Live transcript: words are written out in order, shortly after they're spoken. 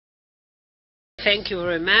Thank you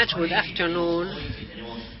very much. Good afternoon.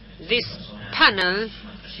 This panel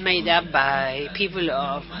made up by people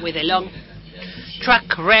with a long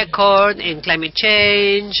track record in climate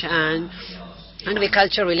change and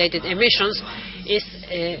agriculture-related emissions is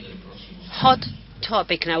a hot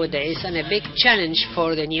topic nowadays and a big challenge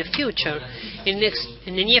for the near future. In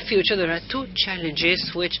the near future, there are two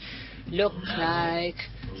challenges which look like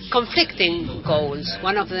conflicting goals.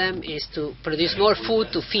 One of them is to produce more food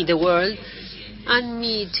to feed the world and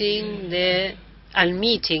meeting the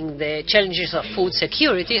challenges of food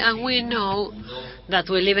security. And we know that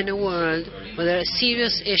we live in a world where there are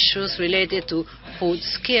serious issues related to food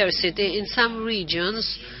scarcity in some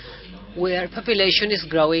regions where population is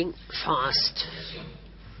growing fast.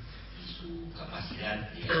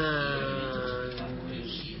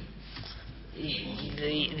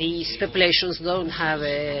 These populations don't have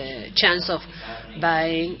a chance of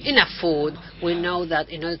buying enough food. We know that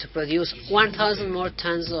in order to produce 1,000 more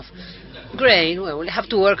tons of grain, we will have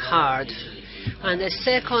to work hard. And the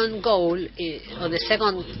second goal, or the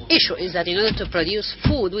second issue, is that in order to produce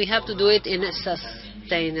food, we have to do it in a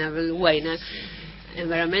sustainable way, in an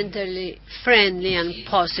environmentally friendly and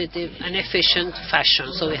positive and efficient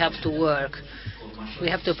fashion. So we have to work. We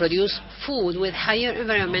have to produce food with higher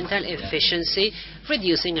environmental efficiency,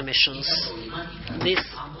 reducing emissions.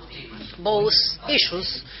 Both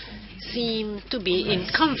issues seem to be in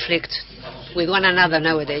conflict with one another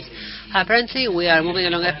nowadays. Apparently, we are moving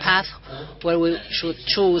along a path where we should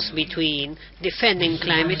choose between defending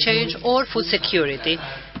climate change or food security.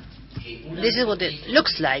 This is what it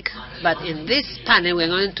looks like. But in this panel, we're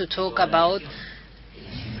going to talk about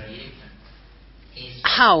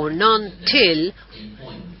how non-till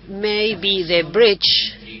may be the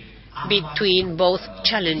bridge between both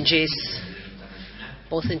challenges,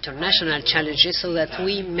 both international challenges, so that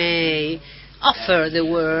we may offer the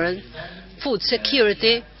world food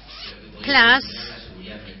security plus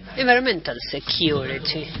environmental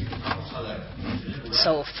security.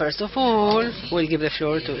 So first of all, we'll give the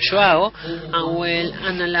floor to João and we'll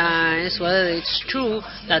analyze whether it's true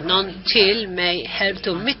that non-till may help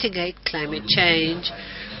to mitigate climate change.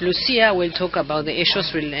 Lucia will talk about the issues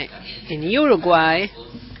in Uruguay,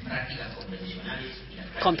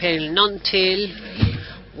 comparing non-till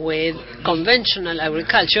with conventional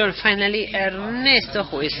agriculture. And finally, Ernesto,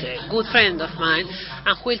 who is a good friend of mine,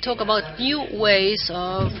 and who will talk about new ways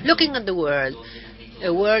of looking at the world,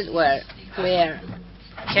 a world where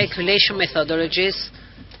calculation methodologies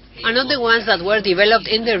are not the ones that were developed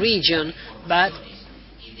in the region, but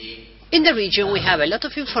in the region we have a lot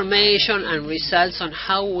of information and results on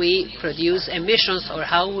how we produce emissions or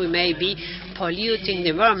how we may be polluting the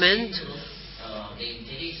environment.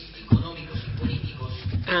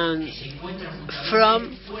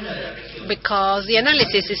 Because the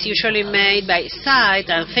analysis is usually made by site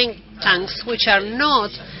and think tanks which are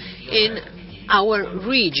not in our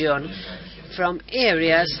region,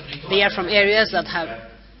 they are from areas that have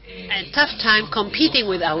a tough time competing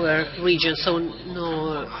with our region. So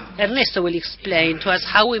Ernesto will explain to us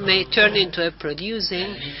how we may turn into a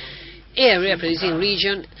producing area, producing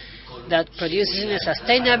region that produces in a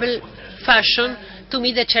sustainable fashion to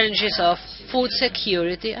meet the challenges of food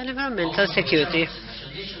security and environmental security.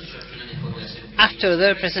 After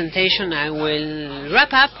their presentation, I will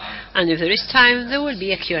wrap up, and if there is time, there will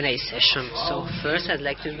be a Q&A session. So first, I'd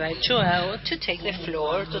like to invite João to take the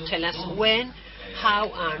floor to tell us when, how,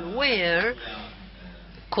 and where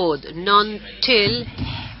could non-till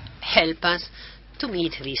help us to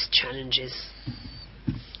meet these challenges.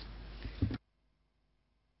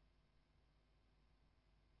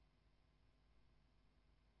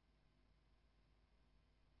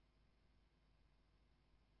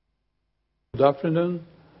 Good afternoon.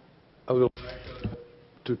 I would like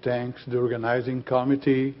to thank the organizing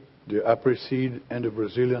committee, the Aapresid, and the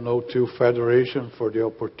Brazilian O2 Federation for the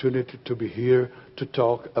opportunity to be here to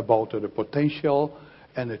talk about the potential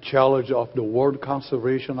and the challenge of the world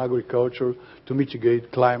conservation agriculture to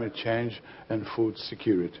mitigate climate change and food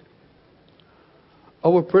security.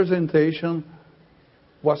 Our presentation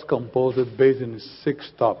was composed based on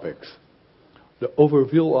 6 topics: the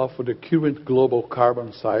overview of the current global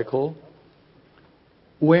carbon cycle,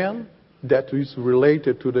 when that is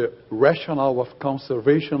related to the rationale of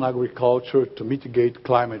conservation agriculture to mitigate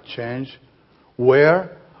climate change,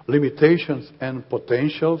 where limitations and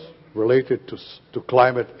potentials related to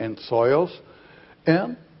climate and soils,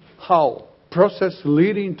 and how process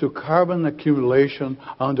leading to carbon accumulation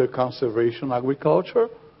under conservation agriculture,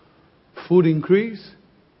 food increase,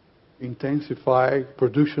 intensify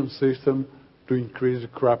production system to increase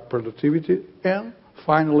crop productivity, and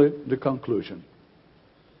finally the conclusion.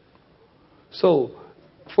 So,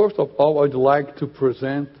 first of all, I'd like to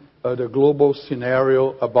present the global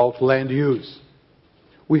scenario about land use.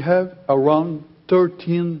 We have around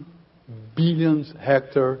 13 billion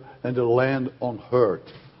hectares in the land on Earth.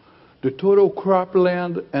 The total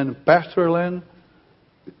cropland and pasture land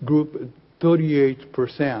group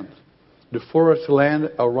 38%. The forest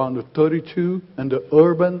land around 32%, and the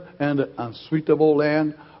urban and the unsuitable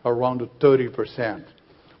land around 30%.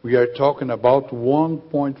 We are talking about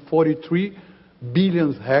 1.43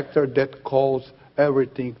 billion hectares that cause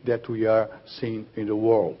everything that we are seeing in the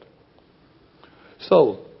world.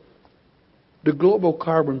 So, the global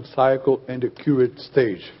carbon cycle in the current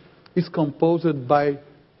stage is composed by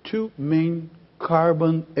two main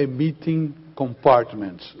carbon-emitting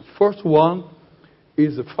compartments. First one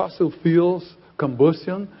is the fossil fuels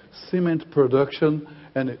combustion, cement production,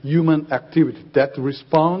 and human activity that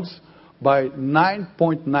responds by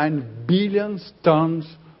 9.9 billion tons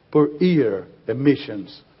per year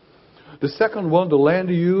emissions. The second one, the land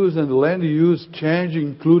use and the land use change,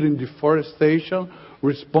 including deforestation,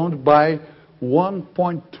 respond by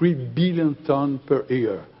 1.3 billion tons per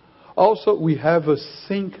year. Also, we have a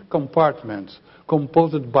sink compartment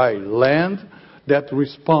composed by land that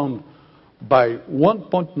respond by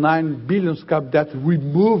 1.9 billion scab that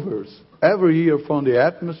removes every year from the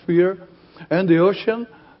atmosphere, and the ocean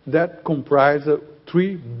that comprises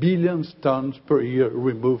 3 billion tons per year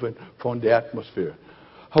removed from the atmosphere.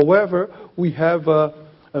 However, we have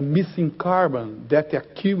a missing carbon that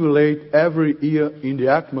accumulates every year in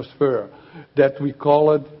the atmosphere that we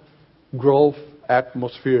call it growth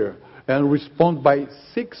atmosphere and respond by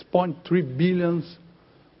 6.3 billion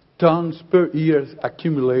tons per year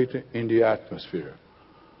accumulated in the atmosphere.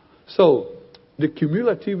 So, the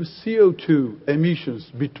cumulative CO2 emissions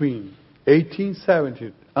between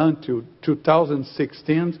 1870 until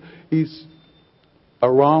 2016 is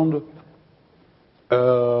around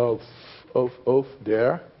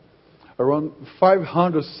around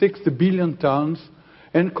 560 billion tons,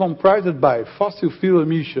 and comprised by fossil fuel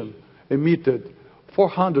emission emitted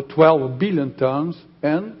 412 billion tons,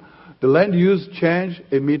 and the land use change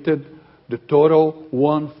emitted the total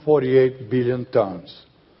 148 billion tons.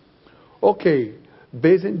 Okay,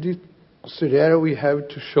 based on this scenario, we have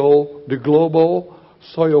to show the global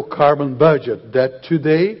soil carbon budget that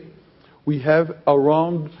today we have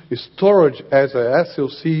around storage as a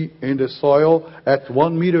SLC in the soil at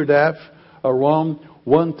 1 meter depth, around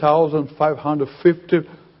 1,550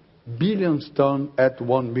 billion tons at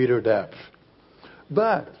 1 meter depth.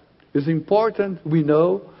 But it's important we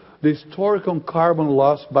know the historical carbon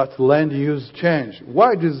loss but land use change.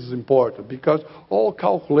 Why this is important? Because all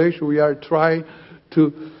calculation we are trying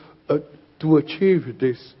to achieve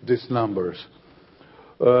these numbers.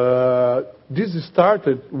 This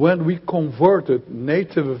started when we converted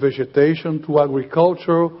native vegetation to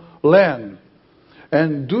agricultural land.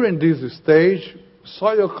 And during this stage,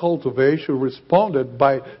 soil cultivation responded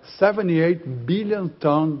by 78 billion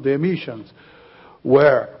tons emissions,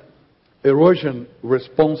 where erosion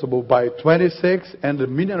responsible by 26 and the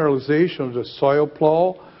mineralization of the soil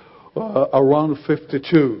plow around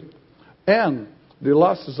 52. And the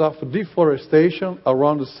losses of deforestation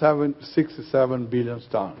around 67 billion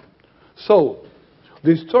tons. So,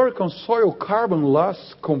 the historical soil carbon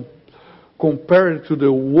loss compared to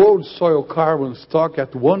the world soil carbon stock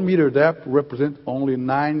at 1 meter depth represent only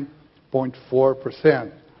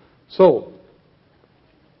 9.4%. So,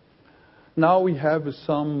 now we have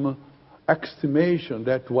some estimation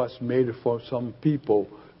that was made for some people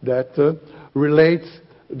that relates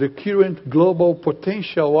the current global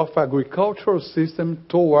potential of agricultural system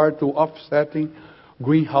toward to offsetting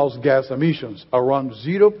greenhouse gas emissions around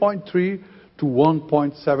 0.3 to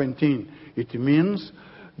 1.17. It means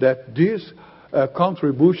that this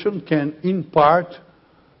contribution can in part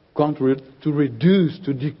contribute to reduce,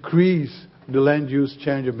 to decrease the land use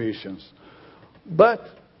change emissions. But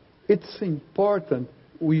it's important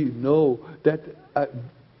we know that a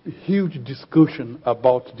huge discussion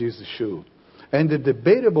about this issue. And the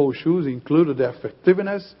debatable issues include the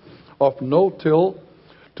effectiveness of no-till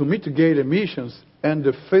to mitigate emissions and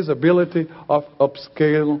the feasibility of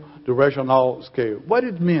upscale the regional scale. What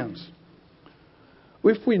it means?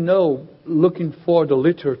 If we know, looking for the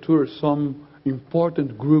literature, some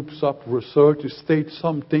important groups of research state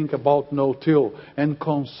something about no-till and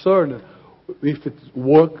concern if it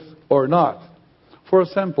works or not. For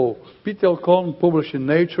example, Peter Cohn published in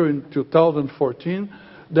Nature in 2014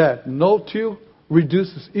 that no-till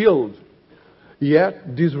reduces yield.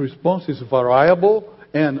 Yet this response is variable,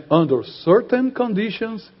 and under certain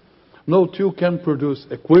conditions, no-till can produce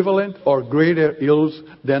equivalent or greater yields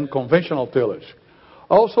than conventional tillage.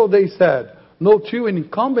 Also, they said, no-till in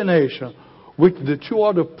combination with the two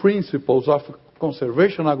other principles of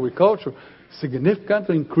conservation agriculture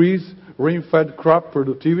significantly increase rain-fed crop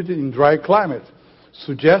productivity in dry climate,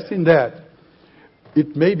 suggesting that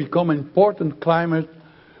it may become an important climate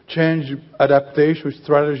change adaptation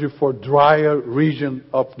strategy for drier regions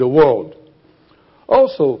of the world.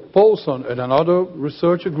 Also, Paulson and another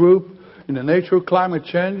research group in the Nature of Climate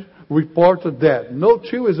Change reported that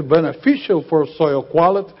no-till is beneficial for soil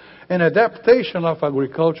quality and adaptation of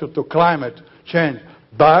agriculture to climate change,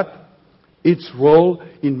 but its role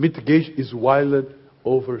in mitigation is wildly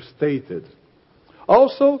overstated.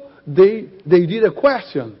 Also, they did a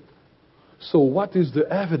question. So what is the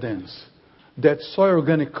evidence that soil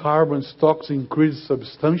organic carbon stocks increase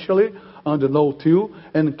substantially under no-till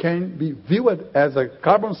and can be viewed as a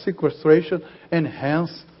carbon sequestration and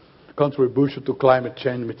hence contribution to climate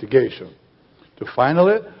change mitigation?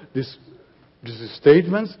 Finally, these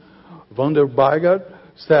statements, van der Bijgaard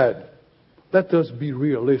said, let us be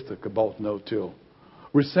realistic about no-till.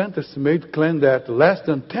 Recent estimates claim that less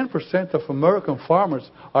than 10% of American farmers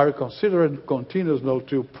are considered continuous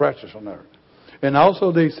no-till practitioners. And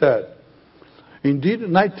also they said, indeed,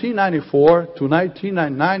 1994 to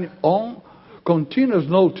 1999 on continuous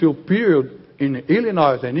no-till period in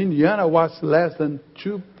Illinois and Indiana was less than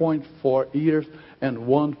 2.4 years and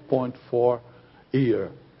 1.4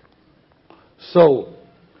 years. So,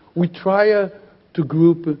 we try to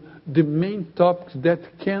group the main topics that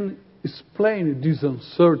can explain these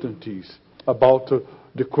uncertainties about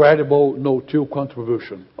the credible no-till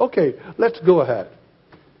contribution. Okay, let's go ahead.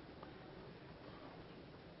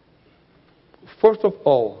 First of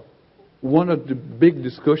all, one of the big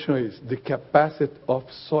discussions is the capacity of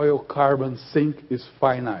soil carbon sink is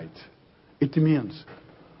finite. It means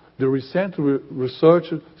the recent research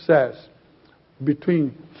says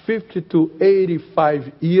between 50 to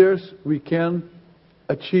 85 years we can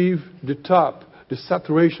achieve the top, the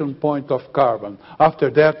saturation point of carbon. After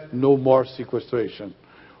that, no more sequestration.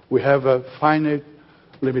 We have a finite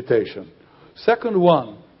limitation. Second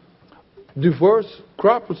one, diverse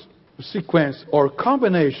crop sequence or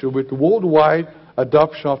combination with worldwide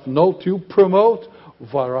adoption of no-till promote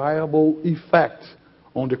variable effects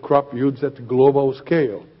on the crop yields at global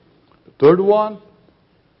scale. The third one,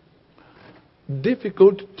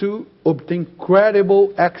 difficult to obtain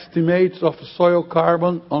credible estimates of soil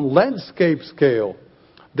carbon on landscape scale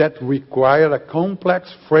that require a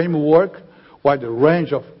complex framework wide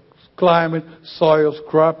range of climate, soils,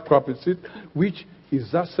 crop seed, which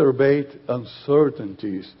exacerbate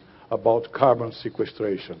uncertainties about carbon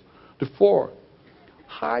sequestration. The fourth,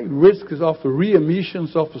 high risks of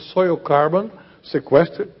re-emissions of soil carbon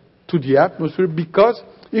sequestered to the atmosphere because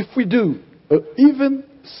if we do an even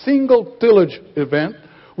single tillage event,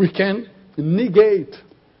 we can negate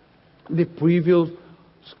the previous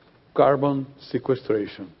carbon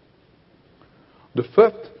sequestration. The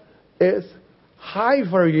fifth is high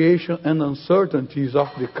variation and uncertainties of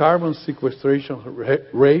the carbon sequestration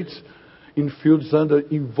rates in fields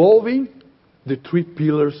involving the three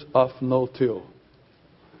pillars of no-till.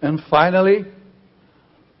 And finally,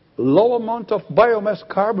 low amount of biomass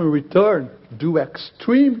carbon return due to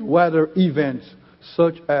extreme weather events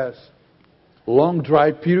such as long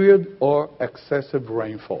dry period or excessive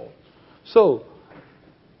rainfall. So,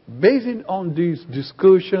 based on this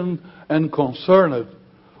discussion and concern,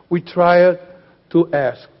 we try to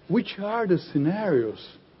ask, which are the scenarios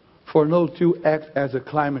for no-till act as a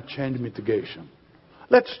climate change mitigation?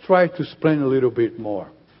 Let's try to explain a little bit more.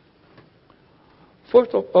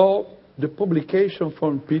 First of all, the publication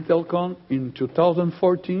from Petelcon in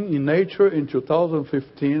 2014 in Nature in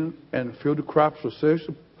 2015 and Field Crop Research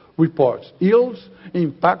reports yields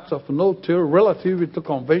impacts of no-till relative to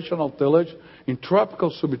conventional tillage in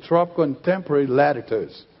tropical, subtropical, and temperate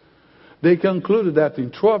latitudes. They concluded that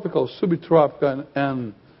in tropical, subtropical,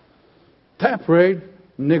 and temperate,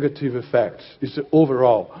 negative effects is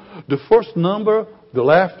overall. The first number, the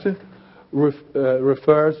left,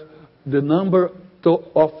 refers the number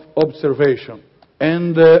of observation,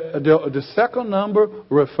 and the second number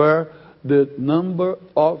refers the number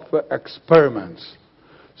of experiments.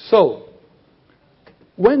 So,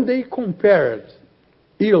 when they compared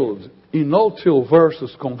yield in no-till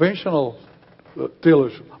versus conventional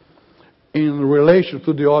tillage in relation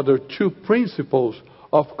to the other two principles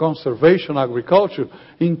of conservation agriculture,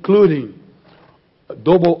 including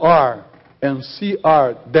double R and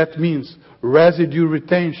CR, that means residue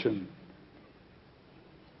retention,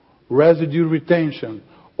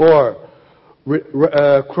 or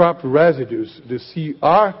crop residues, the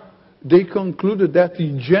CR, they concluded that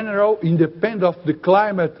in general, independent of the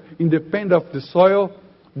climate, independent of the soil,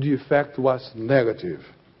 the effect was negative.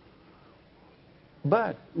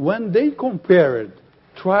 But when they compared,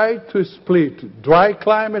 tried to split dry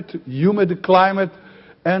climate, humid climate,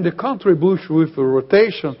 and the contribution with the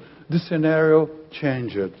rotation, the scenario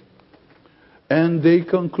changed. And they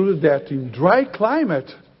conclude that in dry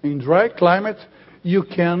climate, you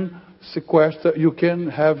can sequester, you can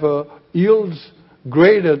have yields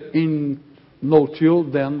greater in no-till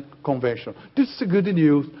than conventional. This is good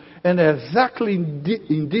news, and exactly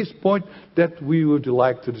in this point that we would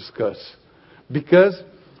like to discuss. Because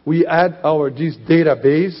we add this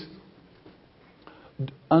database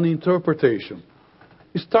an interpretation.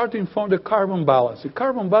 Starting from the carbon balance. The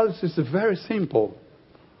carbon balance is very simple.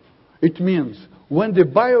 It means when the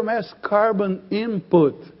biomass carbon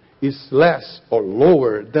input is less or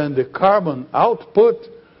lower than the carbon output,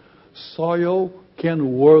 soil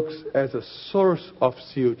can work as a source of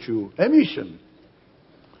CO2 emission.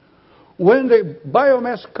 When the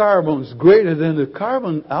biomass carbon is greater than the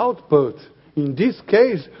carbon output, in this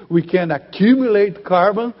case, we can accumulate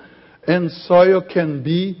carbon and soil can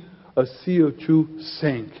be a CO2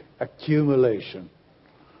 sink, accumulation.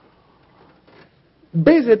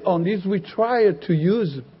 Based on this, we tried to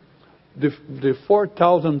use the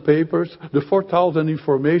 4,000 papers, the 4,000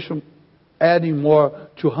 information, adding more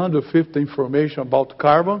 250 information about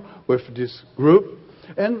carbon with this group,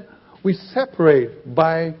 and we separate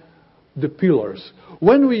by the pillars.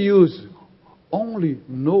 When we use only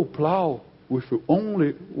no plow with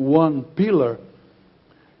only one pillar,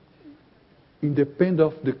 independent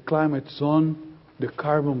of the climate zone, the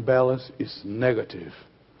carbon balance is negative.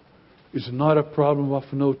 It's not a problem of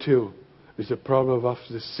no-till. It's a problem of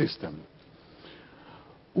the system.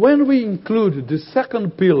 When we include the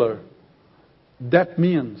second pillar, that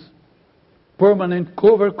means permanent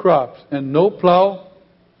cover crops and no plow,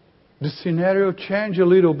 the scenario changes a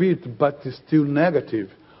little bit, but it's still negative.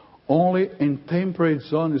 Only in temperate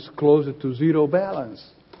zone is closer to zero balance.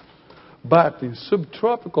 But in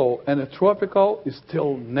subtropical and tropical, it's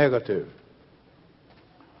still negative.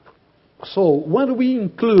 So when we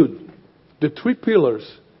include the three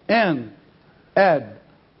pillars and add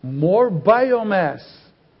more biomass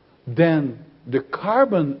than the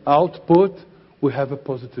carbon output, we have a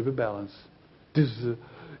positive balance.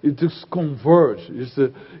 It just converge.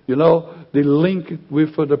 They link it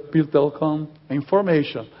with the telecom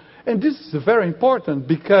information. And this is very important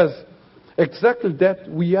because exactly that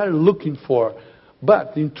we are looking for.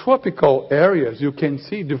 But in tropical areas, you can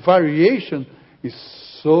see the variation is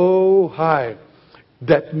so high.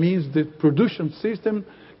 That means the production system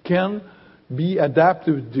can be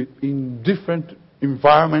adapted in different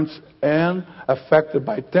environments and affected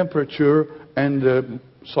by temperature and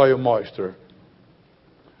soil moisture.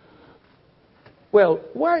 Well,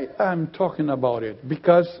 why I'm talking about it?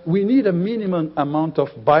 Because we need a minimum amount of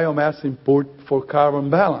biomass input for carbon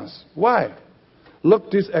balance. Why?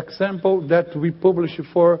 Look this example that we published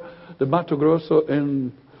for the Mato Grosso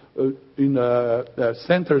in the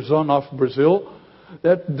center zone of Brazil,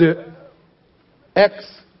 that the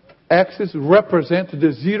x-axis represents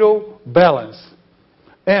the zero balance.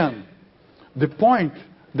 And the point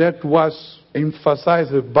that was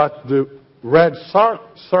emphasized but the red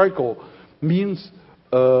circle means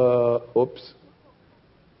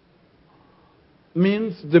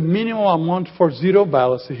means the minimum amount for zero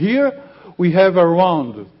balance. Here we have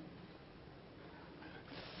around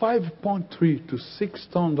 5.3 to 6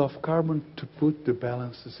 tons of carbon to put the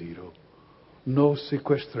balance zero. No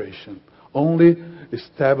sequestration. Only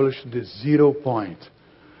establish the 0 point.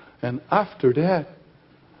 And after that,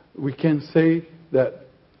 we can say that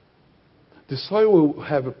the soil will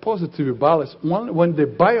have a positive balance when the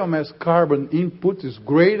biomass carbon input is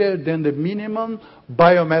greater than the minimum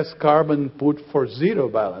biomass carbon input for zero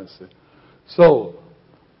balance. So,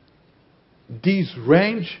 this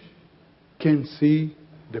range can see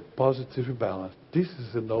the positive balance. This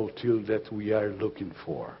is the no-till that we are looking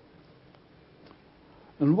for.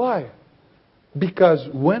 And why? Because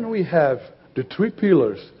when we have the three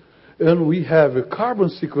pillars and we have a carbon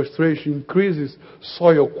sequestration increases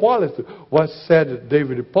soil quality, what said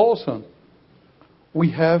David Paulson, we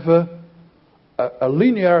have a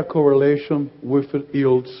linear correlation with the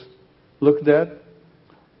yields. Look at that.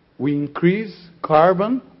 We increase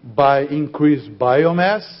carbon by increased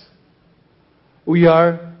biomass. We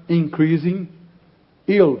are increasing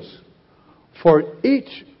yields. For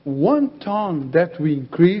each 1 ton that we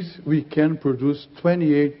increase, we can produce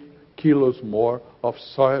 28 kilos more of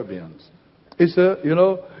soybeans.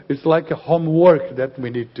 It's like a homework that we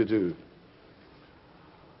need to do.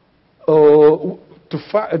 The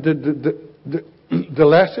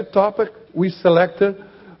last topic we selected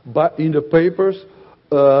in the papers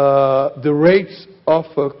the rates of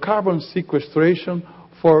carbon sequestration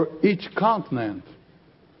for each continent.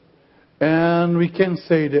 And we can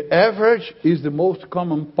say the average is the most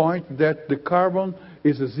common point, that the carbon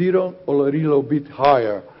is a zero or a little bit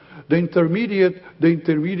higher. The intermediate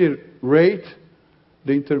rate,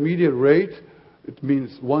 it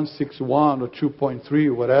means 161 or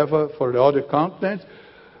 2.3, whatever, for the other continents,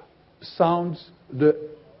 sounds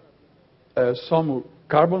some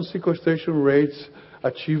carbon sequestration rates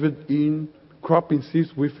achieved in cropping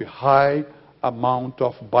seeds with a high amount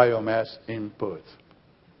of biomass input.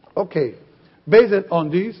 Okay, based on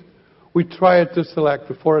this, we tried to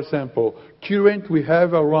select, for example, current we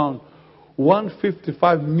have around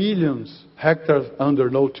 155 million hectares under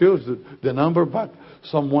no-tills, the number, but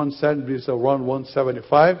someone said it's around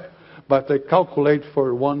 175, but I calculate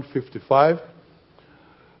for 155.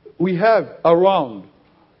 We have around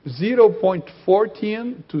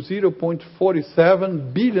 0.14 to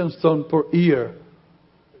 0.47 billion tons per year.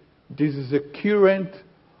 This is the current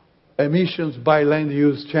emissions by land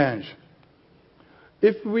use change.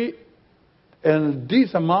 And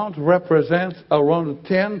this amount represents around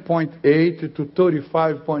 10.8 to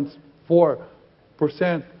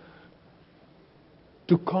 35.4%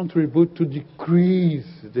 to contribute to decrease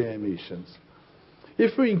the emissions.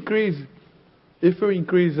 If we increase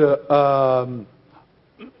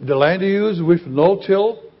the land use with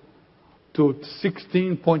no-till to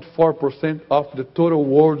 16.4% of the total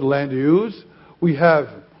world land use, we have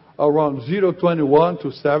around 0.21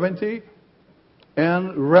 to 70,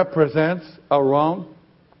 and represents around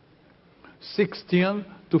 16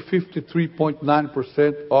 to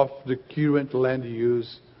 53.9% of the current land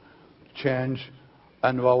use change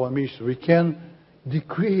annual emission. We can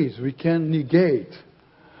decrease, we can negate.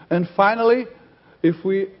 And finally, if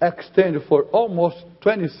we extend for almost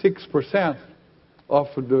 26% of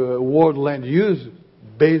the world land use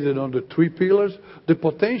based on the three pillars, the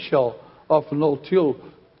potential of no-till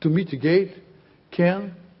to mitigate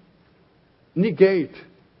can negate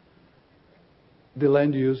the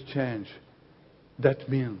land use change. That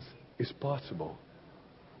means it's possible,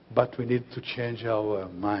 but we need to change our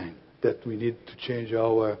mind, that we need to change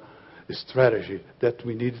our strategy, that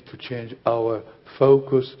we need to change our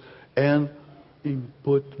focus and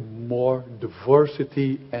input more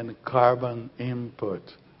diversity and carbon input.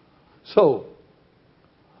 So,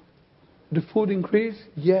 the food increase?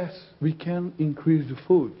 Yes, we can increase the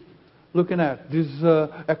food. Looking at this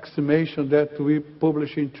estimation that we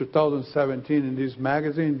published in 2017 in this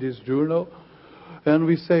magazine, this journal, and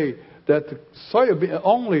we say that soybean,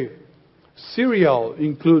 only cereal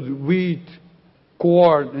include wheat,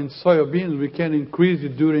 corn, and soybeans, we can increase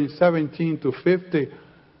it during 17 to 50,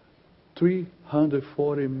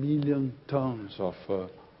 340 million tons of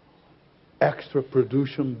extra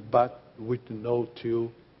production, but with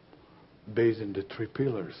no-till based on the three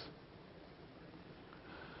pillars.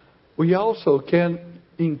 We also can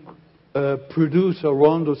produce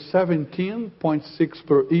around 17.6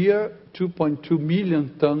 per year, 2.2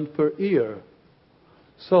 million tons per year.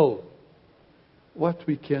 So, what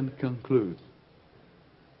we can conclude?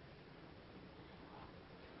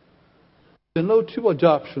 The no-till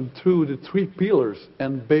adoption through the three pillars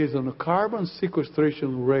and based on the carbon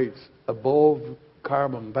sequestration rates above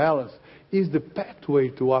carbon balance is the pathway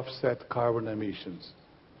to offset carbon emissions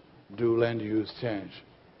due land use change.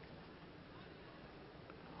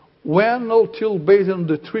 When no-till based on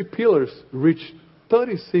the three pillars reach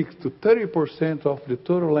 36 to 30% of the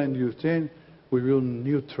total land use change, we will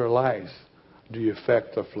neutralize the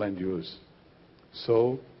effect of land use.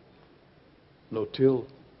 So, no-till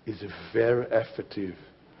is very effective,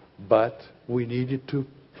 but we needed to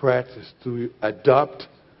practice to adopt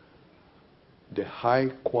the high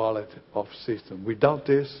quality of system. Without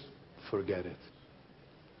this, forget it.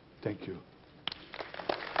 Thank you.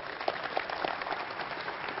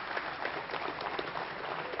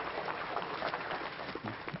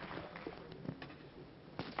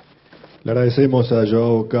 Le agradecemos a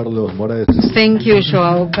João Carlos Moraes. Thank you,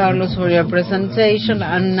 João Carlos, for your presentation.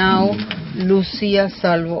 And now, Lucía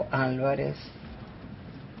Salvo Álvarez.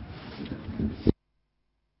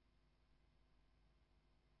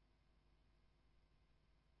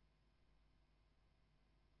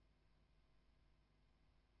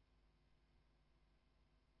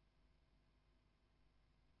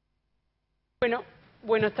 Bueno,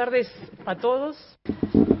 buenas tardes a todos.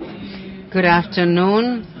 Good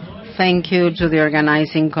afternoon. Thank you to the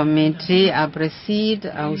organizing committee, Aapresid,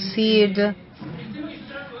 AUCID.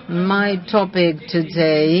 My topic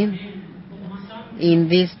today in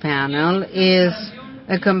this panel is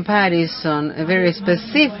a comparison, a very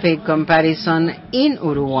specific comparison in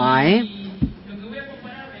Uruguay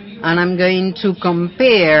And I'm going to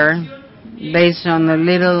compare, based on the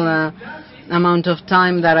little amount of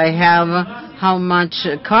time that I have, how much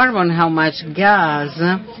carbon, how much gas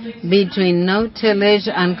between no tillage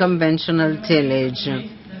and conventional tillage.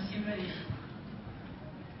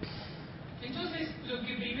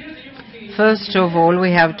 First of all,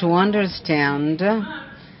 we have to understand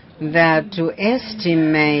that to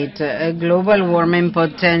estimate a global warming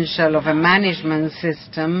potential of a management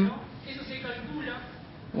system,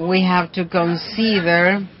 we have to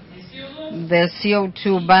consider the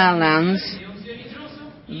CO2 balance,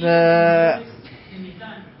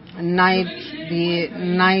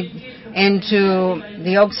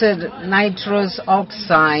 nitrous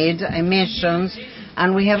oxide emissions,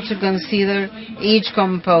 and we have to consider each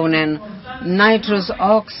component. Nitrous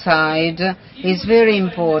oxide is very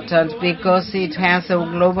important because it has a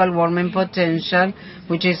global warming potential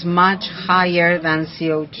which is much higher than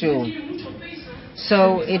CO2.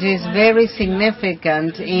 So it is very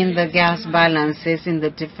significant in the gas balances in the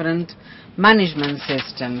different management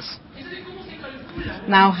systems.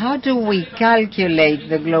 Now, how do we calculate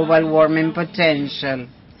the global warming potential?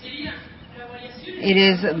 It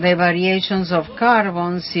is the variations of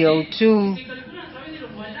carbon, CO2,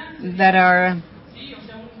 that are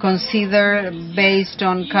considered based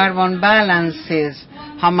on carbon balances,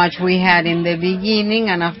 how much we had in the beginning,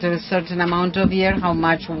 and after a certain amount of years, how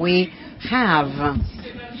much we have,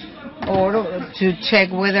 or to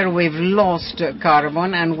check whether we've lost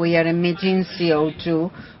carbon and we are emitting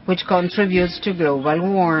CO2, which contributes to global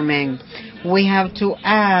warming. We have to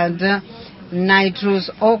add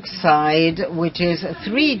nitrous oxide, which is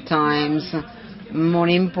 3 times more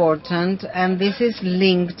important, and this is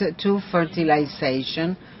linked to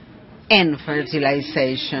fertilization and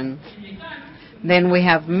fertilization. Then we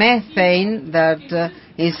have methane that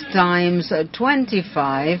is times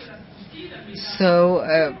 25. So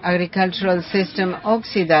agricultural system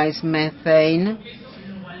oxidize methane,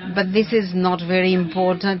 but this is not very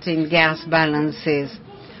important in gas balances.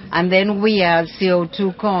 And then we add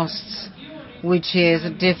CO2 costs, which is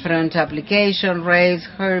different application rates,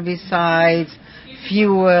 herbicides,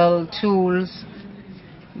 fuel, tools,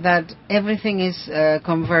 that everything is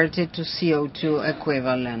converted to CO2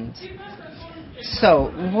 equivalent.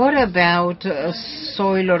 So what about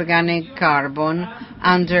soil organic carbon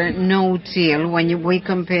under no-till when we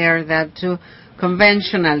compare that to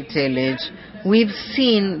conventional tillage? We've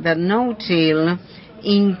seen that no-till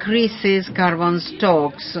increases carbon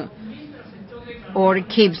stocks or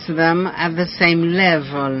keeps them at the same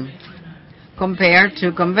level compared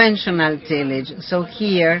to conventional tillage. So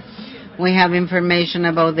here we have information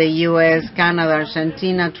about the US, Canada,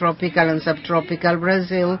 Argentina, tropical and subtropical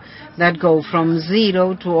Brazil that go from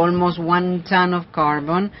 0 to almost 1 ton of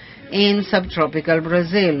carbon in subtropical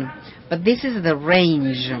Brazil. But this is the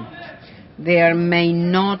range. There may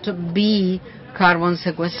not be carbon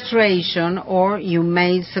sequestration, or you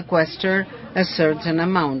may sequester a certain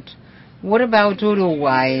amount. What about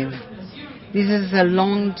Uruguay? This is a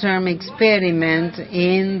long-term experiment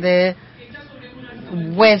in the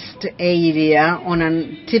west area on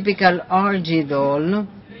a typical argidol.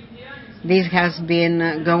 This has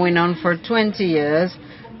been going on for 20 years.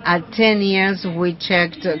 At 10 years, we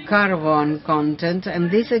checked carbon content, and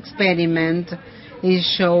this experiment is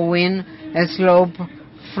showing a slope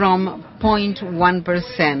from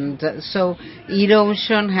 0.1%. So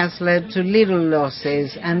erosion has led to little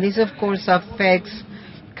losses, and this, of course, affects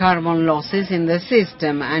carbon losses in the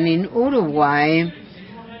system. And in Uruguay,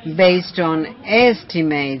 based on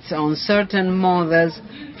estimates on certain models,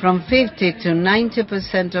 from 50 to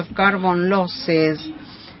 90% of carbon losses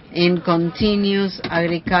in continuous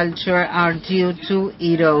agriculture are due to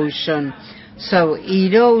erosion. So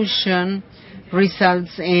erosion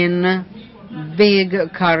results in big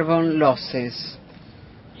carbon losses.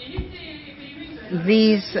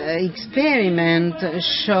 This experiment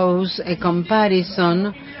shows a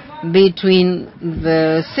comparison between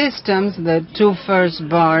the systems, the 2 first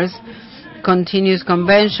bars, continuous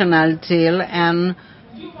conventional till, and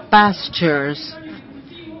pastures,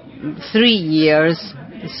 3 years.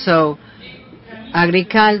 So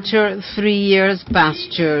agriculture, 3 years,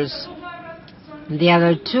 pastures. The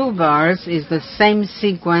other 2 bars is the same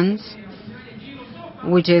sequence,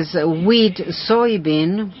 which is wheat,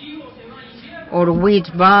 soybean, or wheat,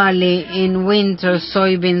 barley in winter,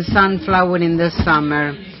 soybean, sunflower in the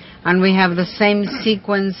summer. And we have the same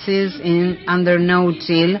sequences under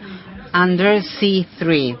no-till, under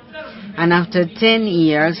C3. And after 10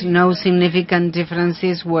 years, no significant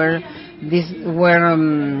differences were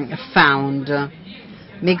found.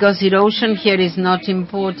 because erosion here is not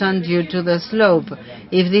important due to the slope.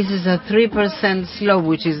 If this is a 3% slope,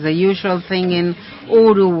 which is the usual thing in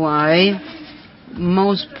Uruguay,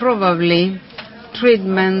 most probably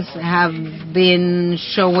treatments have been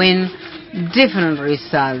showing different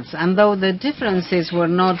results. And though the differences were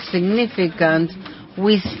not significant,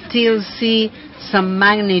 we still see some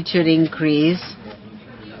magnitude increase,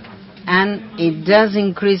 and it does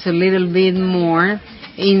increase a little bit more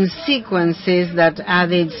in sequences that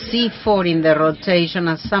added C4 in the rotation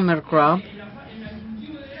as summer crop.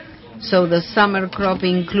 So the summer crop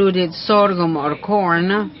included sorghum or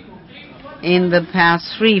corn in the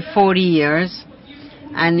past 3-4 years,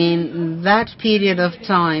 and in that period of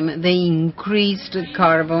time they increased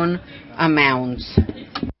carbon amounts.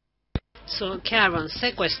 So carbon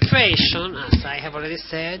sequestration, as I have already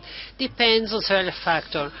said, depends on several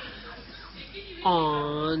factors,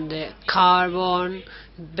 on the carbon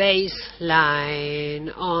baseline,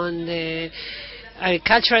 on the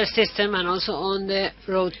agricultural system, and also on the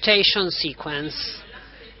rotation sequence.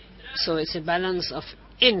 So it's a balance of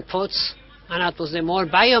inputs and outputs. The more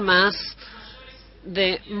biomass,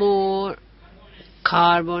 the more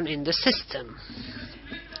carbon in the system.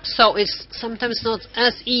 So it's sometimes not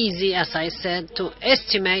as easy, as I said, to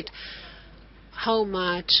estimate how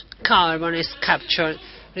much carbon is captured.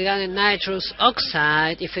 Regarding nitrous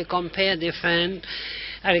oxide, if we compare different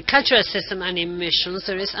agricultural system and emissions,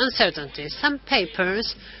 there is uncertainty. Some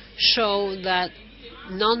papers show that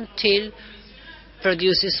non-till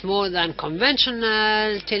produces more than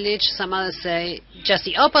conventional tillage. Some others say just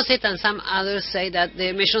the opposite, and some others say that the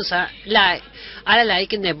emissions are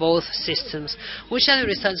alike in the both systems. Which are the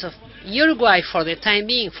results of Uruguay for the time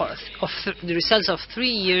being, the results of 3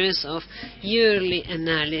 years of yearly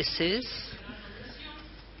analysis?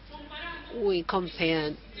 We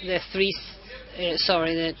compared the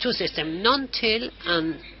two systems, non-till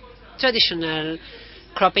and traditional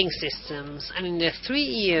cropping systems. And in the 3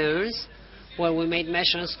 years where we made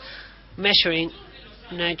measuring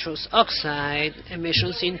nitrous oxide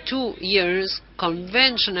emissions, in 2 years,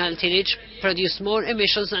 conventional tillage produced more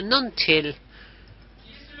emissions than non-till.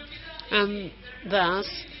 Thus,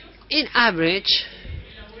 in average,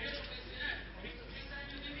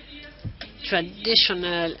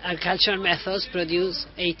 traditional agricultural methods produce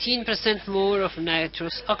 18% more of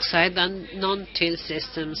nitrous oxide than non-till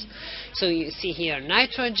systems. So you see here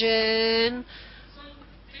nitrogen,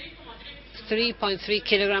 3.3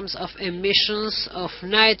 kilograms of emissions of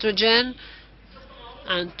nitrogen,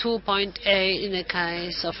 and 2.8 in the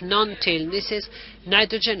case of non-till. This is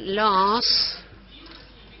nitrogen loss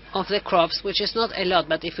of the crops, which is not a lot,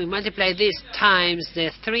 but if we multiply this times the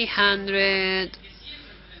 300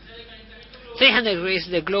 degrees,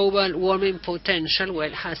 the global warming potential,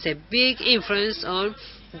 well, has a big influence on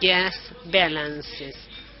gas balances.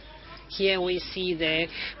 Here we see the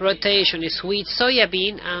rotation is wheat,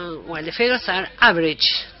 soybean, and while the figures are average.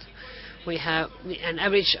 We have an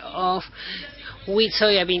average of wheat,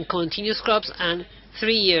 soybean, continuous crops, and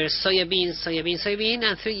 3 years soybean,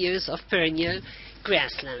 and 3 years of perennial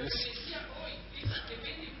grasslands.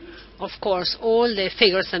 Of course, all the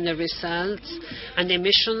figures and the results and the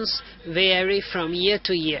emissions vary from year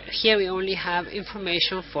to year. Here we only have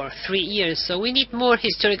information for 3 years, so we need more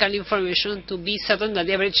historical information to be certain that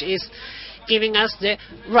the average is giving us the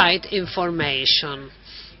right information.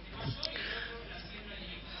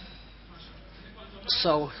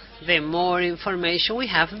 So the more information we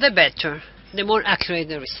have, the better, the more accurate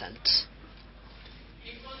the results.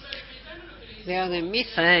 There the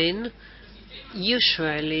methane.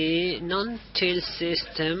 Usually, non-till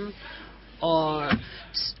system or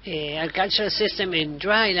agricultural system in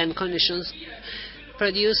dry land conditions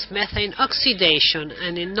produce methane oxidation,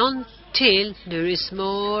 and in non-till there is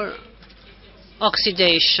more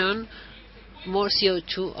oxidation, more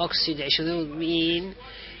CO2 oxidation. That would mean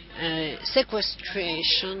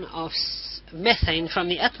sequestration of methane from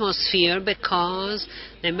the atmosphere, because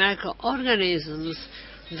the microorganisms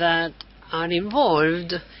that are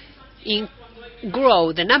involved in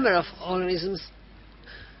the number of organisms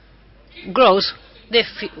grows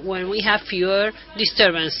when we have fewer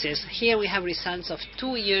disturbances. Here we have results of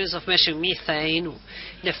 2 years of measuring methane.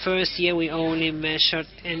 The first year we only measured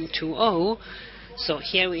N2O. So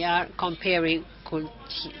here we are comparing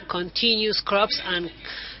continuous crops and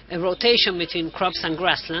a rotation between crops and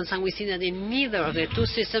grasslands, and we see that in neither of the two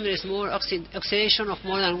systems there is more oxidation of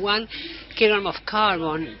more than 1 kilogram of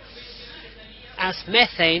carbon as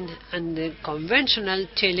methane, and the conventional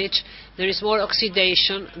tillage there is more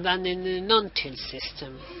oxidation than in the non-till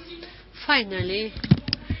system. Finally,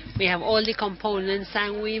 we have all the components,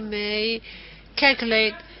 and we may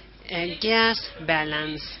calculate a gas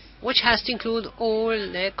balance, which has to include all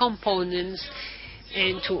the components: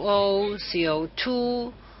 N2O,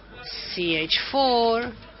 CO2,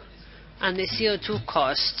 CH4, and the CO2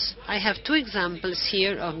 costs. I have two examples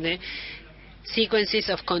here of the sequences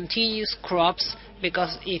of continuous crops,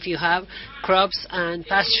 because if you have crops and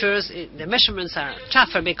pastures, the measurements are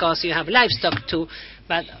tougher because you have livestock too.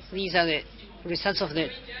 But these are the results of the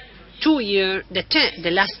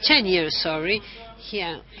last 10 years,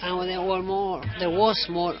 here, and there was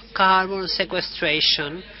more carbon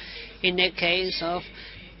sequestration. In the case of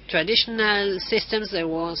traditional systems, there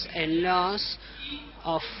was a loss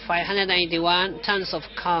of 591 tons of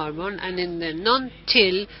carbon, and in the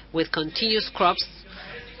non-till with continuous crops,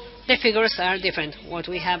 the figures are different. What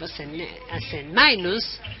we have as a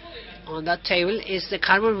minus on that table is the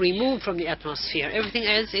carbon removed from the atmosphere. Everything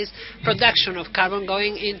else is production of carbon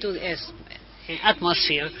going into the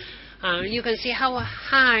atmosphere. You can see how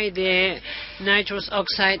high the nitrous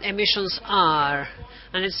oxide emissions are,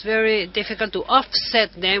 and it's very difficult to offset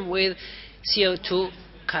them with CO2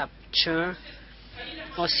 capture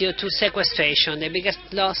or CO2 sequestration. The biggest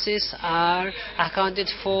losses are accounted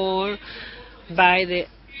for by the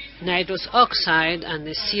nitrous oxide and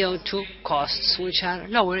the CO2 costs, which are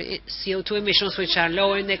lower, CO2 emissions, which are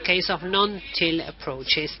lower in the case of non-till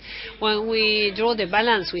approaches. When we draw the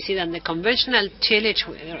balance, we see that in the conventional tillage,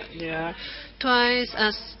 there are twice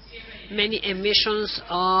as many emissions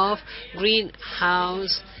of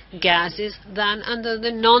greenhouse gases than under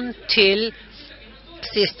the non-till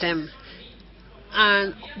system.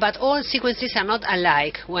 But all sequences are not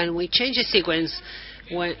alike. When we change a sequence,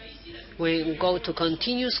 when we go to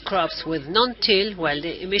continuous crops with non-till, well,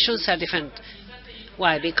 the emissions are different.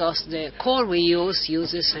 Why? Because the corn we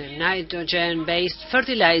uses a nitrogen-based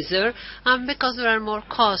fertilizer, and because there are more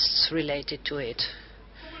costs related to it.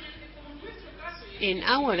 In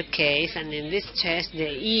our case, and in this test, the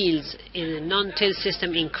yields in the non-till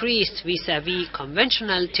system increased vis-à-vis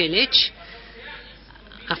conventional tillage.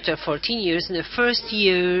 After 14 years, in the first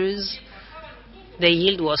years, the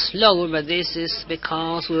yield was lower, but this is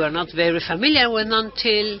because we were not very familiar with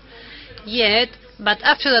non-till yet. But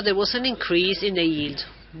after that, there was an increase in the yield,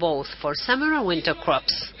 both for summer and winter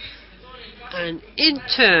crops. And in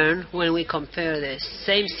turn, when we compare the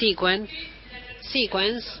same sequence,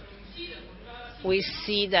 we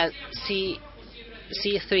see that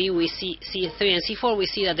C3, we see C3 and C4, we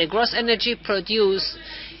see that the gross energy produced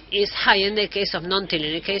is high in the case of non-till.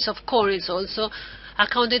 In the case of corn, it's also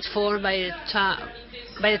accounted for by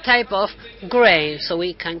the type of grain. So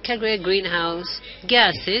we can calculate greenhouse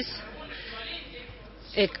gases,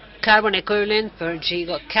 a carbon equivalent per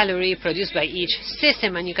gigacalorie produced by each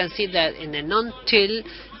system. And you can see that in the non-till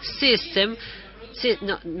system,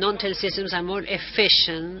 non-till systems are more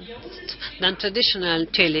efficient than traditional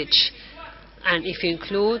tillage. And if you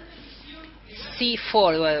include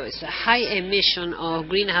C4, where it's a high emission of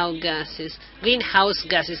greenhouse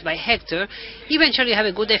gases by hectare, eventually you have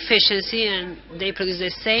a good efficiency, and they produce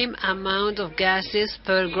the same amount of gases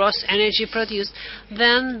per gross energy produced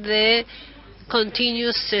than the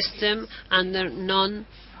continuous system under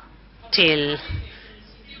non-till.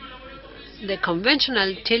 The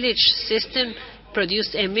conventional tillage system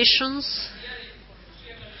produced emissions,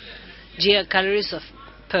 gigacalories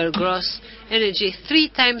per gross energy, 3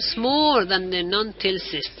 times more than the non-till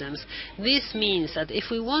systems. This means that if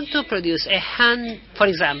we want to produce for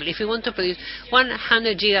example, if we want to produce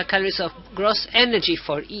 100 gigacalories of gross energy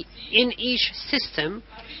in each system,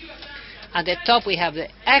 at the top we have the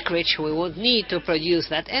acreage we would need to produce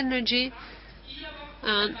that energy,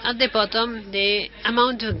 and at the bottom the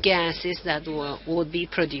amount of gases that would be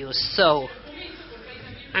produced. So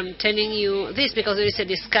I'm telling you this because there is a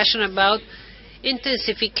discussion about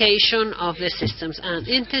intensification of the systems, and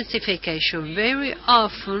intensification very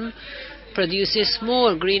often produces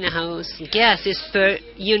more greenhouse gases per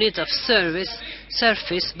unit of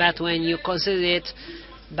surface, but when you consider it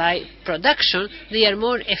by production, they are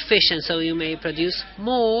more efficient, so you may produce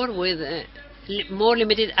more with more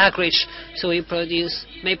limited acreage, so we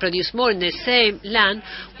may produce more in the same land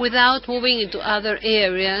without moving into other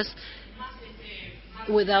areas,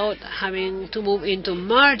 without having to move into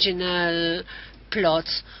marginal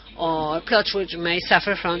plots or plots which may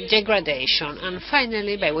suffer from degradation. And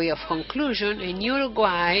finally, by way of conclusion, in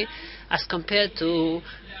Uruguay, as compared to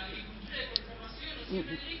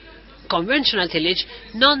conventional tillage,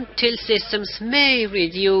 non-till systems may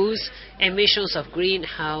reduce emissions of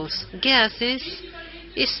greenhouse gases,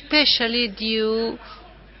 especially due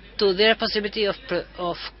to their possibility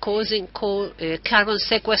of causing carbon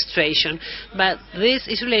sequestration. But this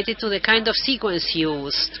is related to the kind of sequence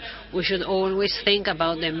used. We should always think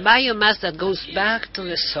about the biomass that goes back to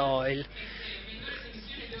the soil.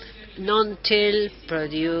 Non-till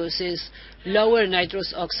produces lower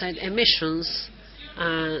nitrous oxide emissions.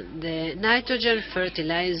 The nitrogen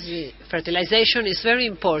fertilization is very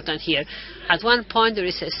important here. At one point there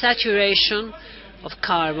is a saturation of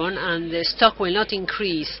carbon and the stock will not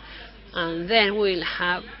increase. And then we'll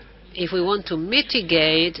have, if we want to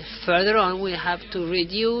mitigate further on, we'll have to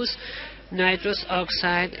reduce nitrous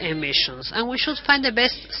oxide emissions. And we should find the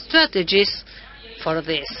best strategies for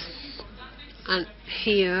this. And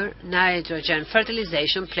here, nitrogen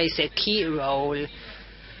fertilization plays a key role.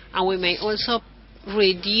 And we may also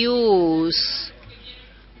reduce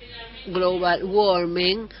global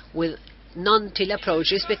warming with non-till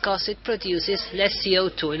approaches because it produces less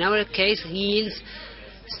CO2. In our case, yields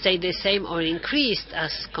stay the same or increased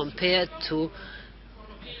as compared to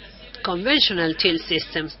conventional till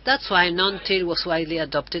systems. That's why non-till was widely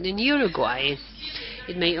adopted in Uruguay.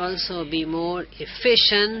 It may also be more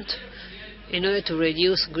efficient in order to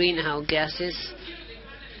reduce greenhouse gases.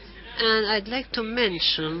 And I'd like to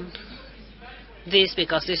mention this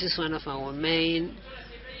because this is one of our main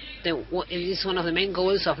it is one of the main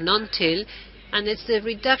goals of non-till, and it's the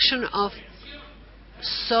reduction of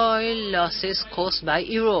soil losses caused by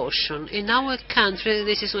erosion. In our country,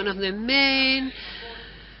 this is one of the main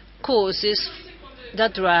causes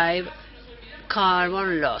that drive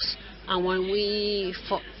carbon loss. And when we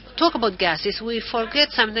talk about gases, we forget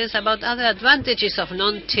sometimes about other advantages of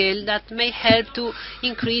non-till that may help to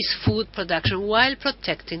increase food production while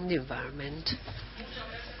protecting the environment.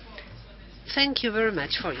 Thank you very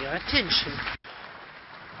much for your attention.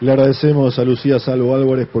 Le agradecemos a Lucía Salvo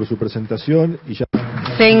Álvarez por su presentación y ya.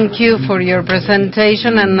 Thank you for your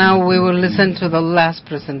presentation, and now we will listen to the last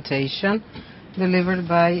presentation delivered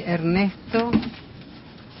by Ernesto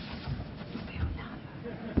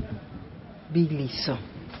Viglizzo.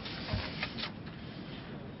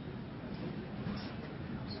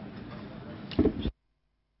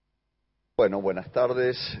 Bueno, buenas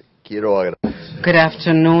tardes. Quiero agradecer. Good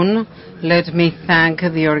afternoon. Let me thank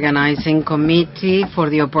the organizing committee for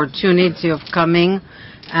the opportunity of coming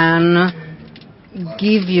and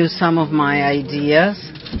give you some of my ideas.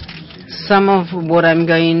 Some of what I'm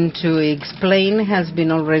going to explain has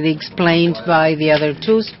been already explained by the other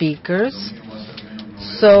two speakers.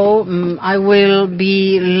 So I will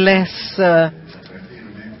be less,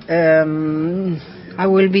 I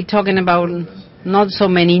will be talking about not so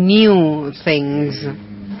many new things.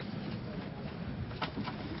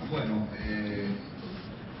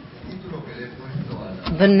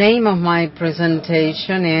 The name of my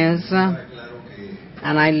presentation is,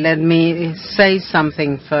 and let me say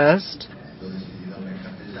something first.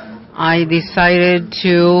 I decided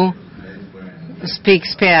to speak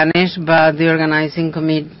Spanish, but the organizing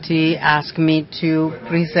committee asked me to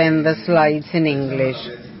present the slides in English.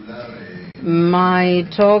 My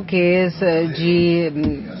talk is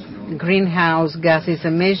greenhouse gases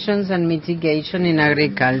emissions and mitigation in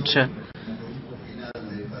agriculture.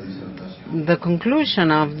 The conclusion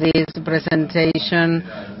of this presentation,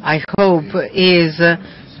 I hope, is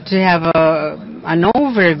to have an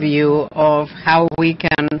overview of how we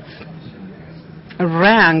can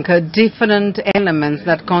rank different elements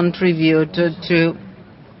that contribute to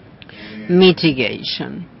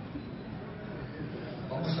mitigation.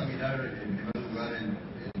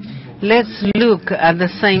 Let's look at the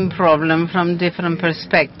same problem from different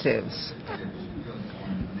perspectives.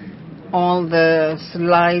 All the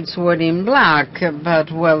slides were in black,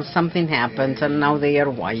 but, well, something happened, and now they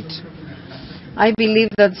are white. I believe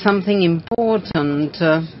that something important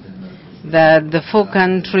that the 4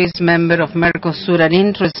 countries member of Mercosur are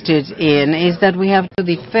interested in is that we have to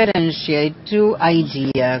differentiate 2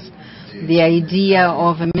 ideas. The idea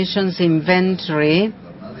of emissions inventory,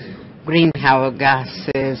 greenhouse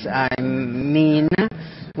gases,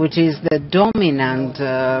 which is the dominant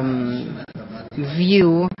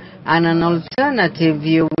view, and an alternative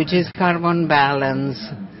view, which is carbon balance.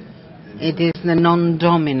 It is the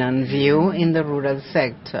non-dominant view in the rural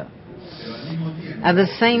sector. At the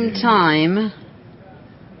same time,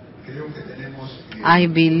 I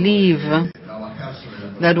believe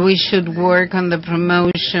that we should work on the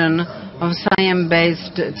promotion of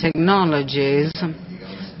science-based technologies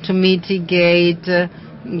to mitigate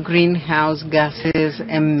greenhouse gases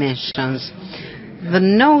emissions. The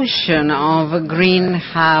notion of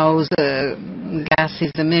greenhouse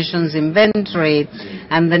gases emissions inventory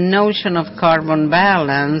and the notion of carbon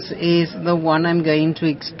balance is the one I'm going to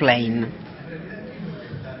explain.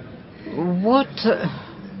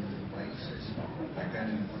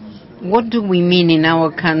 What do we mean in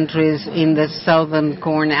our countries in the southern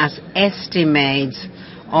corner as estimates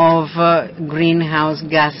of greenhouse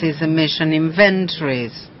gases emission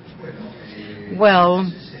inventories?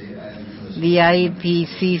 Well, the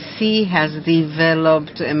IPCC has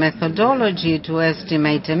developed a methodology to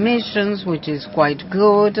estimate emissions, which is quite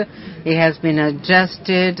good. It has been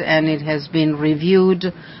adjusted and it has been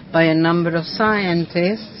reviewed by a number of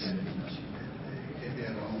scientists,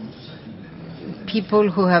 people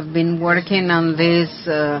who have been working on this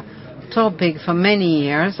topic for many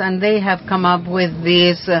years, and they have come up with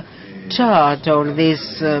this chart or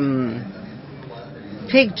this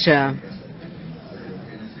picture.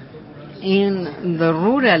 In the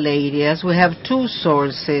rural areas, we have two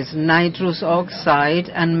sources, nitrous oxide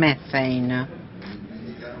and methane.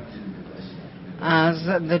 As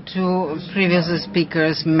the two previous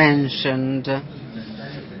speakers mentioned,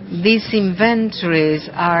 these inventories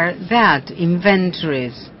are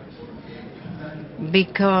inventories,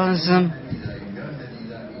 because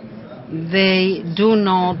they do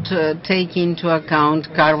not take into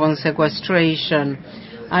account carbon sequestration.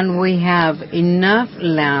 And we have enough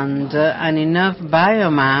land and enough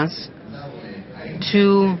biomass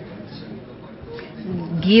to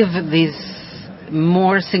give this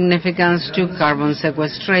more significance to carbon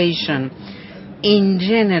sequestration. In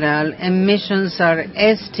general, emissions are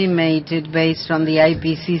estimated based on the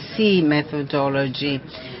IPCC methodology,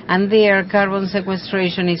 and there carbon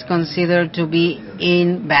sequestration is considered to be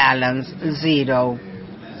in balance, zero.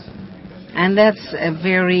 And that's a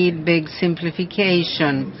very big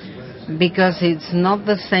simplification, because it's not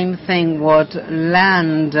the same thing what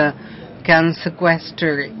land can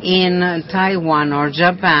sequester in Taiwan or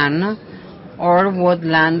Japan, or what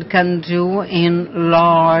land can do in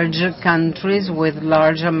large countries with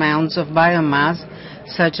large amounts of biomass,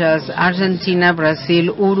 such as Argentina,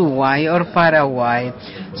 Brazil, Uruguay, or Paraguay.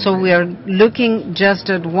 So we are looking just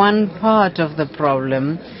at one part of the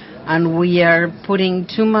problem, and we are putting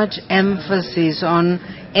too much emphasis on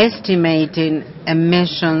estimating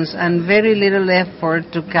emissions and very little effort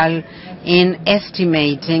in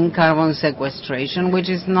estimating carbon sequestration, which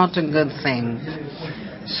is not a good thing.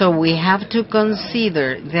 So we have to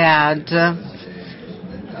consider that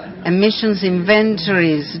emissions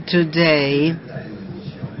inventories today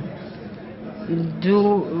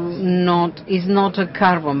is not a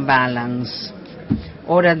carbon balance,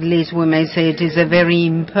 or at least we may say it is a very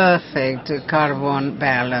imperfect carbon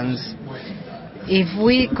balance. If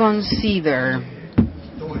we consider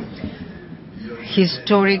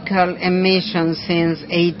historical emissions since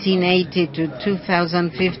 1880 to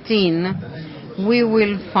 2015, we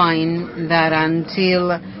will find that until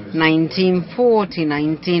 1940,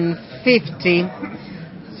 1950,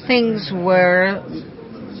 things were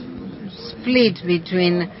split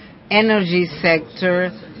between energy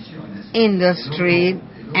sector, industry,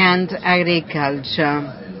 and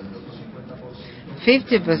agriculture.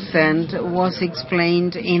 50% was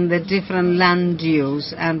explained in the different land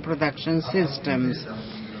use and production systems.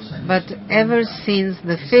 But ever since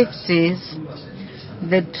the 50s,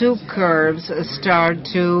 the two curves start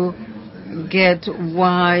to get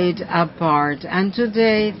wide apart. And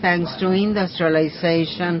today, thanks to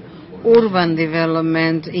industrialization, urban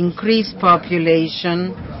development, increased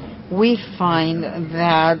population, we find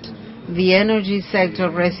that the energy sector,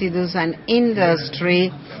 residues, and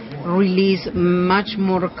industry release much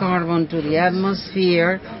more carbon to the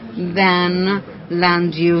atmosphere than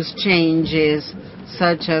land use changes,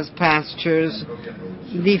 such as pastures,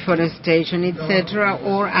 deforestation, etc.,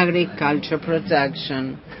 or agriculture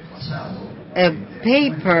production. A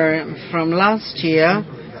paper from last year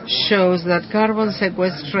shows that carbon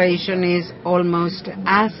sequestration is almost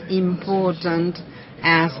as important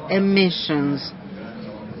as emissions.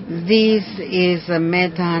 This is a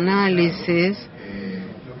meta-analysis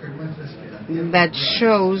that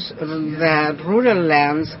shows that rural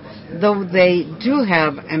lands, though they do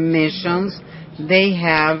have emissions, they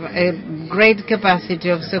have a great capacity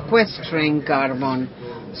of sequestering carbon.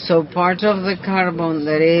 So part of the carbon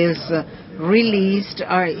that is released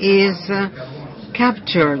is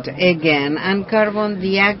captured again, and carbon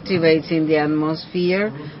deactivates in the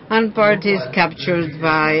atmosphere, and part is captured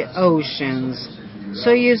by oceans.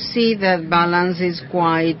 So you see that balance is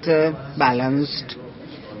quite balanced.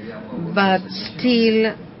 But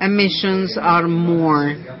still, emissions are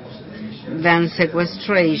more than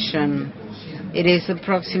sequestration. It is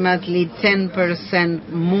approximately 10%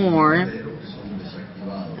 more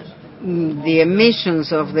the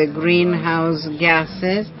emissions of the greenhouse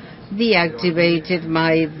gases deactivated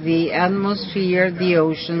by the atmosphere, the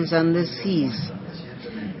oceans, and the seas.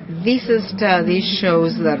 This study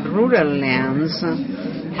shows that rural lands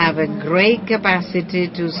have a great capacity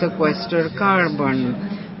to sequester carbon,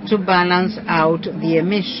 to balance out the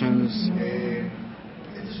emissions.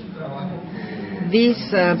 This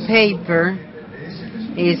paper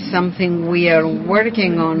is something we are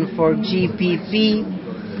working on for GPP,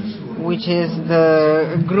 which is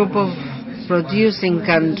the group of producing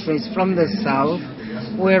countries from the south,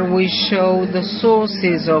 where we show the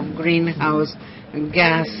sources of greenhouse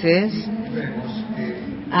gases,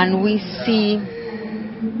 and we see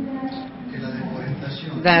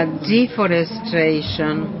that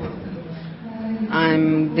deforestation,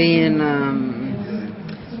 I'm being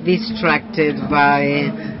distracted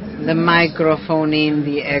by the microphone in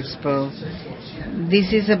the expo.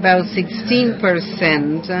 This is about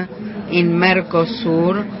 16% in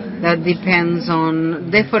Mercosur that depends on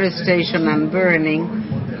deforestation and burning,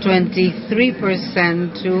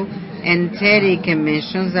 23% to enteric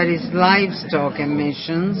emissions, that is livestock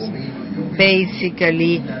emissions,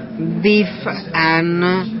 basically beef and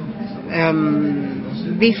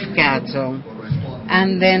beef cattle,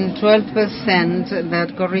 and then 12%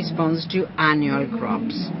 that corresponds to annual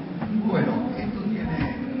crops.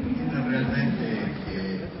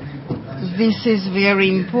 This is very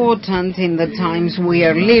important in the times we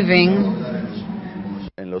are living.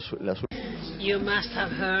 You must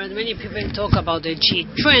have heard many people talk about the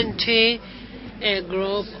G20, a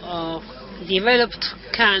group of developed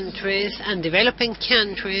countries and developing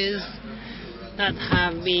countries that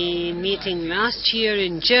have been meeting last year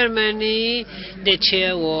in Germany. The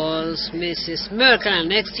chair was Mrs. Merkel, and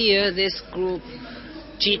next year this group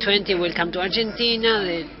G20 will come to Argentina.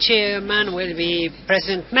 The chairman will be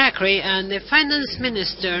President Macri, and the finance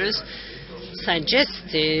ministers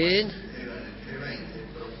suggested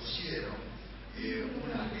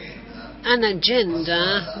an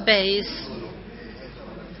agenda based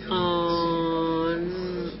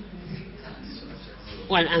on,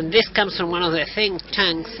 well, and this comes from one of the think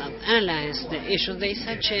tanks that analyze the issue. They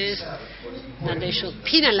suggest that they should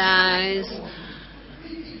penalize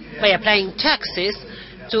by applying taxes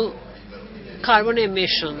to carbon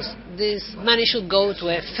emissions. This money should go to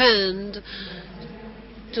a fund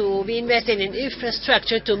to be invested in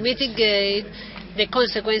infrastructure to mitigate the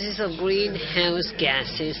consequences of greenhouse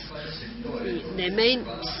gases. The main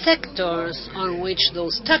sectors on which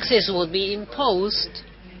those taxes would be imposed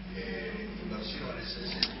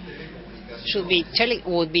would be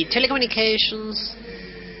telecommunications,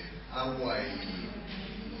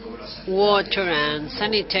 water and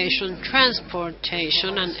sanitation,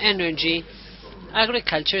 transportation and energy.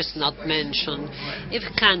 Agriculture is not mentioned. If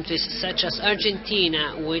countries such as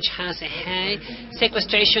Argentina, which has a high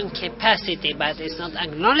sequestration capacity but is not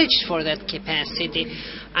acknowledged for that capacity,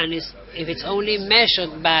 and if it's only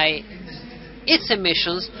measured by its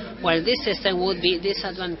emissions, well, this system would be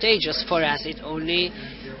disadvantageous for us. It only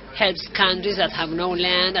helps countries that have no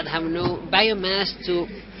land, that have no biomass to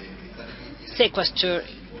sequester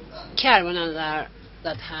carbon, and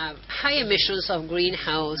that have high emissions of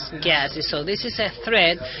greenhouse gases. So this is a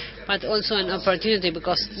threat, but also an opportunity,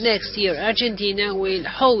 because next year Argentina will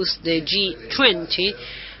host the G20,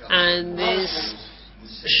 and this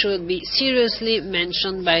should be seriously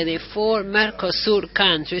mentioned by the 4 Mercosur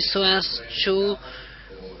countries so as to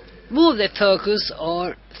move the focus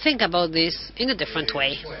or think about this in a different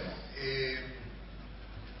way.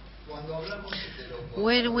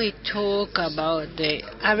 When we talk about the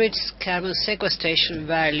average carbon sequestration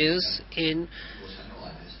values in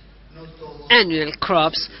annual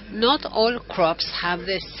crops, not all crops have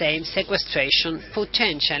the same sequestration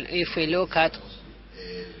potential. If we look at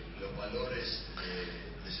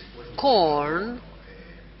corn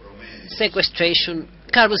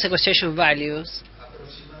carbon sequestration values,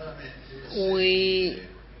 we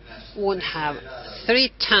would have 3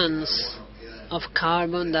 tons of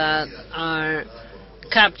carbon that are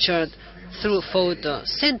captured through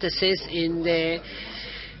photosynthesis in the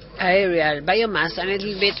aerial biomass, and a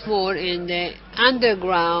little bit more in the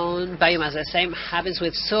underground biomass. The same happens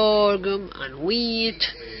with sorghum and wheat.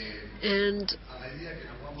 And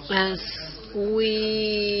as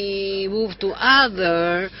we move to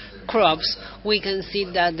other crops, we can see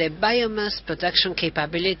that the biomass production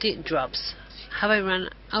capability drops. Have I run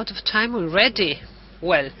out of time already?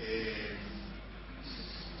 Well,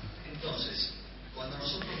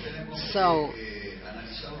 so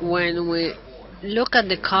when we look at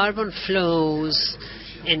the carbon flows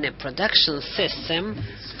in a production system,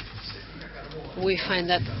 we find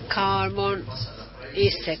that carbon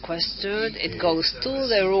is sequestered, it goes to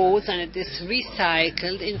the roots, and it is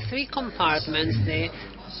recycled in 3 compartments: the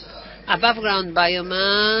above ground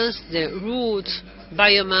biomass, the root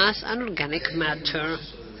biomass and organic matter.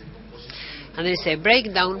 And there is a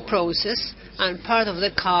breakdown process, and part of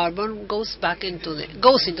the carbon goes into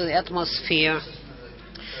the atmosphere.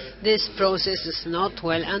 This process is not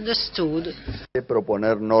well understood,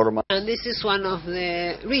 and this is one of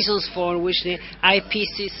the reasons for which the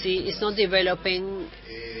IPCC is not developing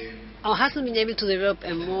or hasn't been able to develop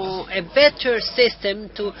a better system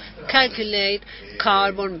to calculate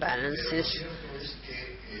carbon balances.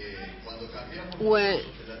 When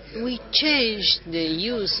we change the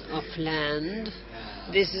use of land,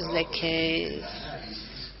 this is the case.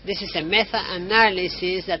 This is a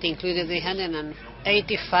meta-analysis that included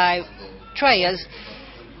 385 trials,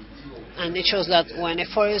 and it shows that when a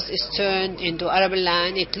forest is turned into arable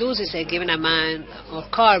land, it loses a given amount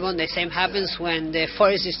of carbon. The same happens when the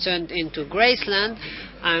forest is turned into grassland,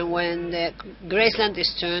 and when the grassland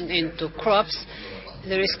is turned into crops,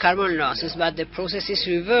 there is carbon losses. But the process is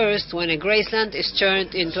reversed when a grassland is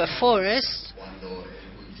turned into a forest,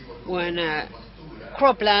 when a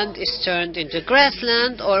cropland is turned into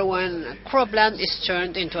grassland, or when cropland is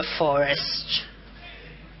turned into a forest.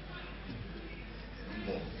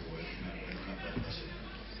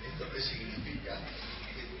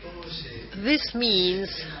 This means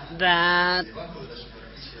that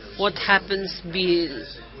what happens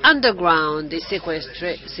underground, the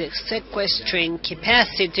sequestering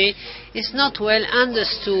capacity, is not well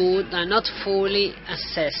understood and not fully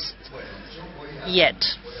assessed yet.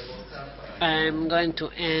 I'm going to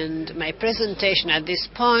end my presentation at this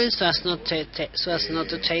point so as not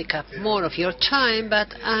to take up more of your time, but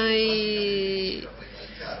my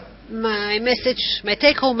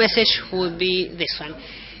take-home message would be this one.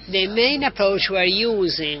 The main approach we are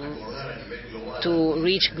using to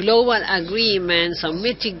reach global agreements on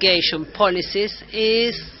mitigation policies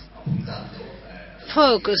is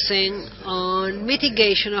focusing on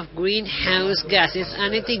mitigation of greenhouse gases,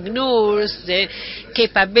 and it ignores the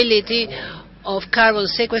capability of carbon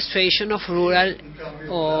sequestration of rural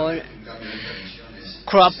or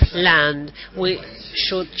crop land. We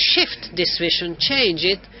should shift this vision, change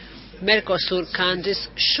it. Mercosur countries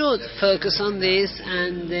should focus on this,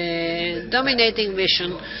 and the dominating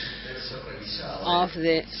vision of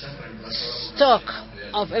the stock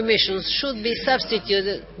of emissions should be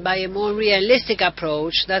substituted by a more realistic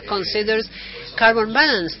approach that considers carbon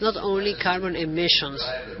balance, not only carbon emissions.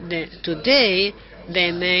 Today,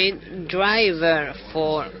 the main driver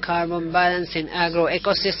for carbon balance in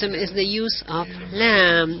agroecosystem is the use of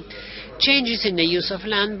land. Changes in the use of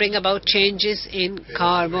land bring about changes in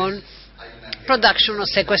carbon production or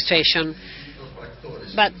sequestration.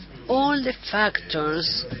 But all the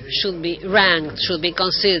factors should be ranked, should be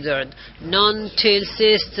considered. Non-till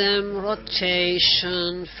system,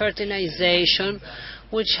 rotation, fertilization,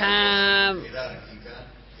 which are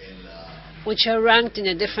ranked in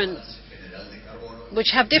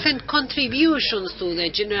which have different contributions to the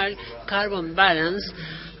general carbon balance,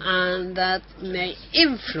 and that may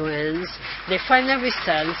influence the final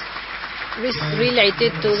results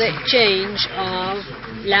related to the change of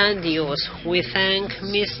land use. We thank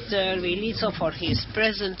Mr. Viglizzo for his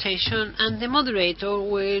presentation, and the moderator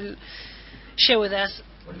will share with us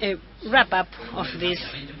a wrap-up of this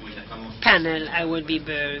panel. I will be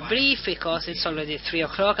very brief because it's already 3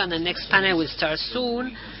 o'clock and the next panel will start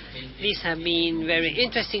soon. These have been very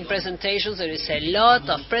interesting presentations. There is a lot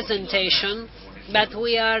of presentation, but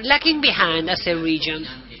we are lagging behind as a region.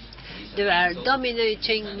 There are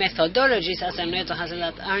dominating methodologies, as Alberto has said,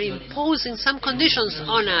 that are imposing some conditions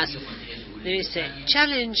on us. There is a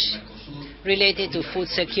challenge related to food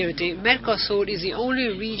security. Mercosur is the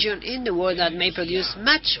only region in the world that may produce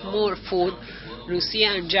much more food.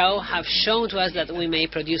 Lucia and João have shown to us that we may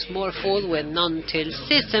produce more food with non-till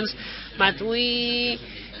systems, but we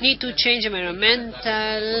need to change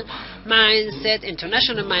environmental mindset,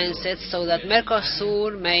 international mindset, so that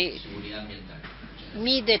Mercosur may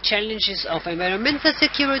meet the challenges of environmental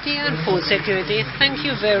security and food security. Thank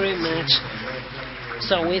you very much.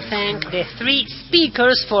 So we thank the 3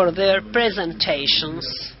 speakers for their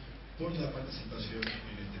presentations.